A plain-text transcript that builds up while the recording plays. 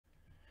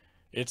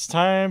It's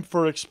time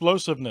for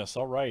explosiveness.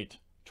 All right.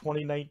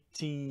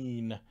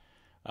 2019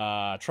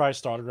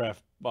 TriStar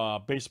Autograph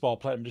Baseball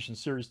Platinum Edition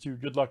Series 2.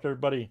 Good luck,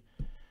 everybody.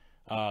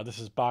 This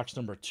is box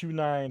number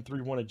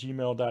 2931 at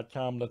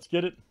gmail.com. Let's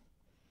get it.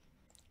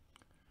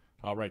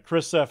 All right.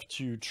 Chris F.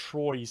 to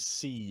Troy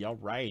C. All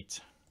right.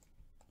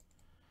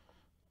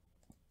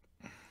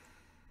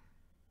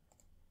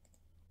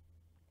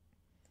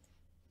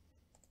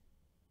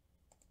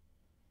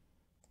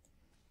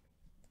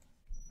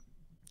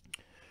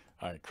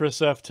 All right.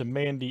 Chris F. to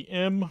Mandy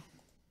M.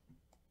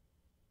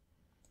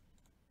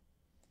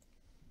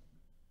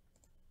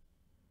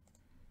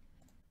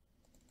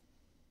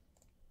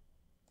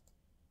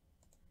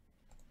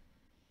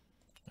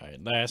 All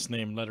right. Last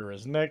name letter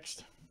is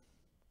next.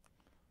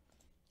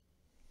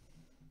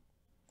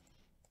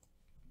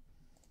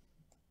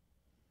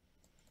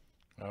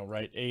 All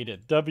right. A to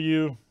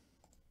W.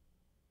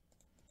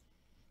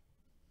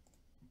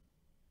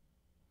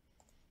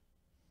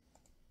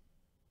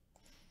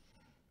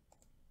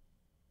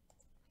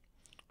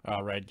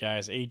 All right,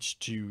 guys. H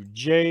to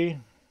J.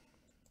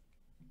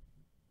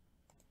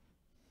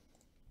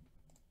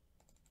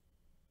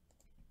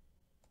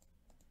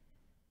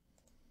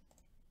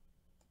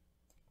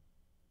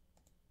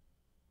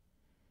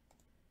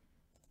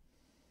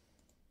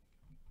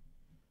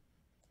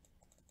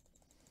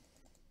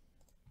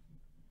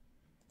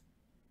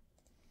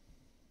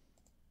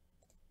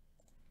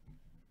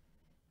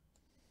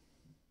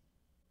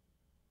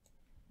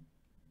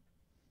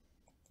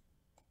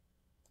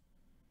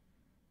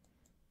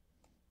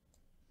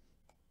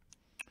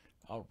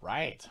 All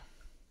right.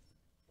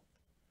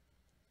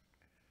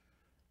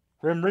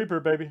 Grim Reaper,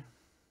 baby.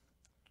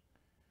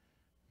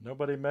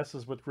 Nobody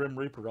messes with Grim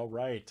Reaper. All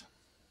right.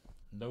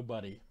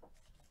 Nobody.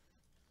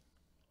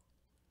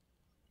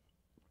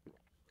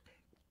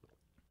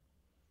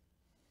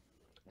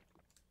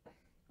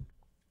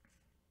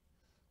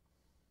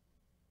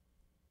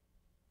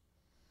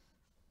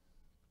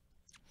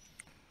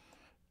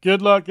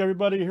 Good luck,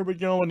 everybody. Here we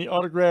go in the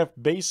autograph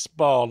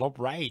baseball. All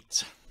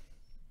right.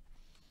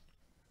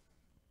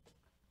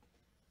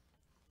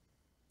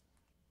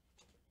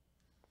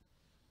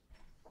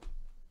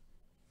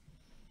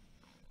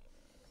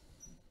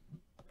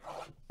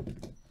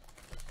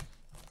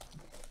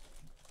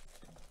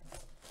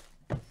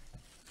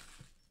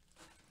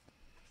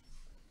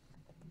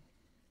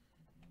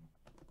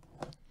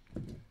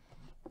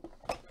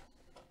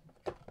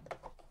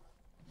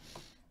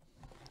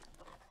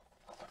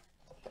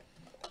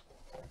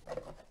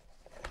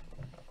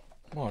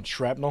 Come on,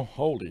 shrapnel.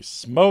 Holy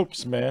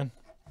smokes, man.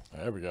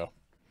 There we go.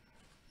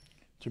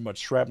 Too much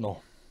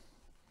shrapnel.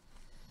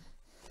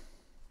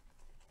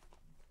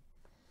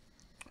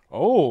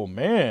 Oh,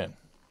 man.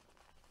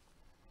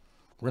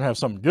 We're going to have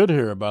something good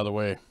here, by the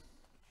way.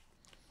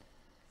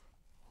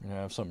 We're going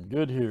to have something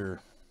good here.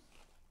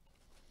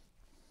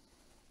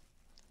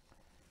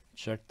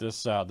 Check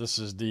this out. This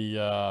is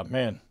the,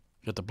 man,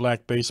 got the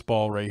black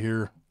baseball right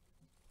here.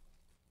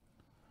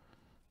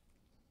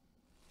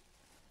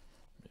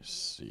 Let's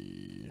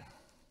see.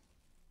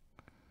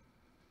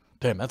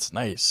 Damn, that's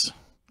nice.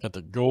 Got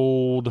the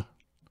gold.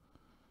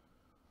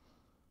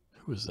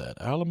 Who is that?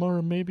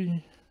 Alomar,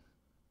 maybe?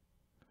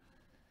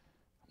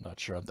 I'm not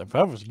sure. If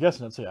I was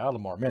guessing, I'd say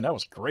Alomar. Man, that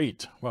was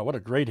great. Wow, what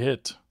a great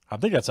hit. I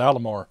think that's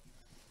Alomar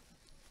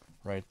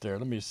right there.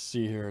 Let me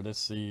see here. Let's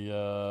see.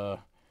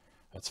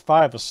 That's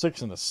 5 of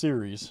 6 in the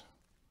series.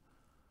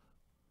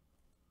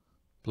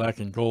 Black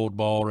and gold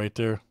ball right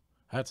there.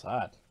 That's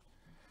hot.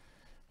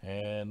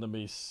 And let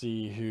me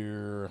see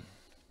here.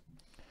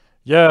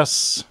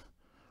 Yes,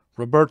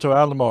 Roberto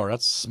Alomar.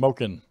 That's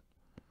smoking.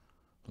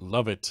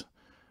 Love it.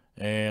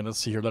 And let's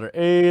see here. Letter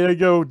A. There you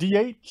go.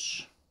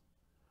 DH.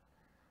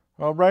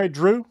 All right,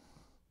 Drew.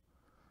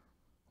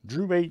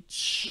 Drew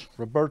H.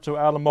 Roberto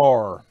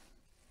Alomar.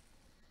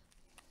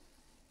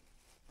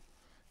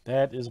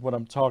 That is what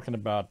I'm talking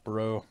about,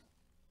 bro.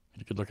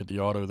 You could look at the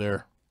auto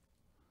there.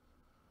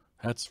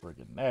 That's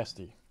friggin'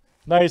 nasty.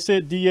 Nice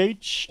hit,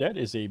 DH. That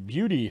is a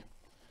beauty.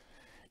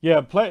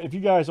 Yeah, if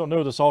you guys don't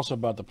know this also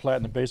about the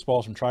Platinum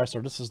Baseballs from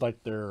TriStar, this is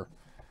like their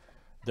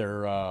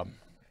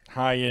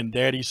high-end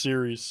daddy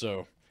series,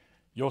 so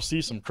you'll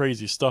see some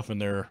crazy stuff in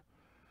there,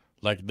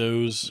 like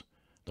those,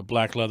 the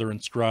black leather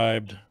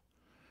inscribed.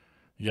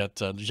 You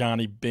got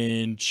Johnny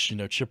Bench, you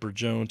know, Chipper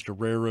Jones,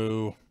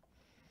 Guerrero,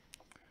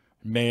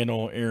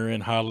 Mantle,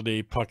 Aaron,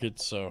 Holiday, Puckett.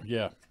 So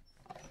yeah,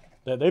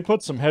 they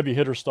put some heavy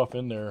hitter stuff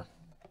in there.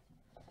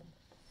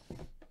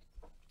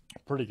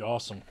 Pretty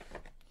awesome.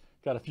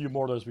 Got a few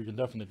more of those we can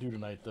definitely do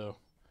tonight, though.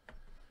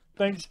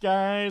 Thanks,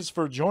 guys,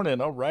 for joining.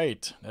 All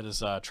right. That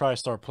is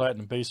TriStar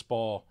Platinum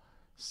Baseball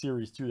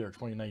Series 2 there,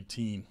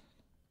 2019.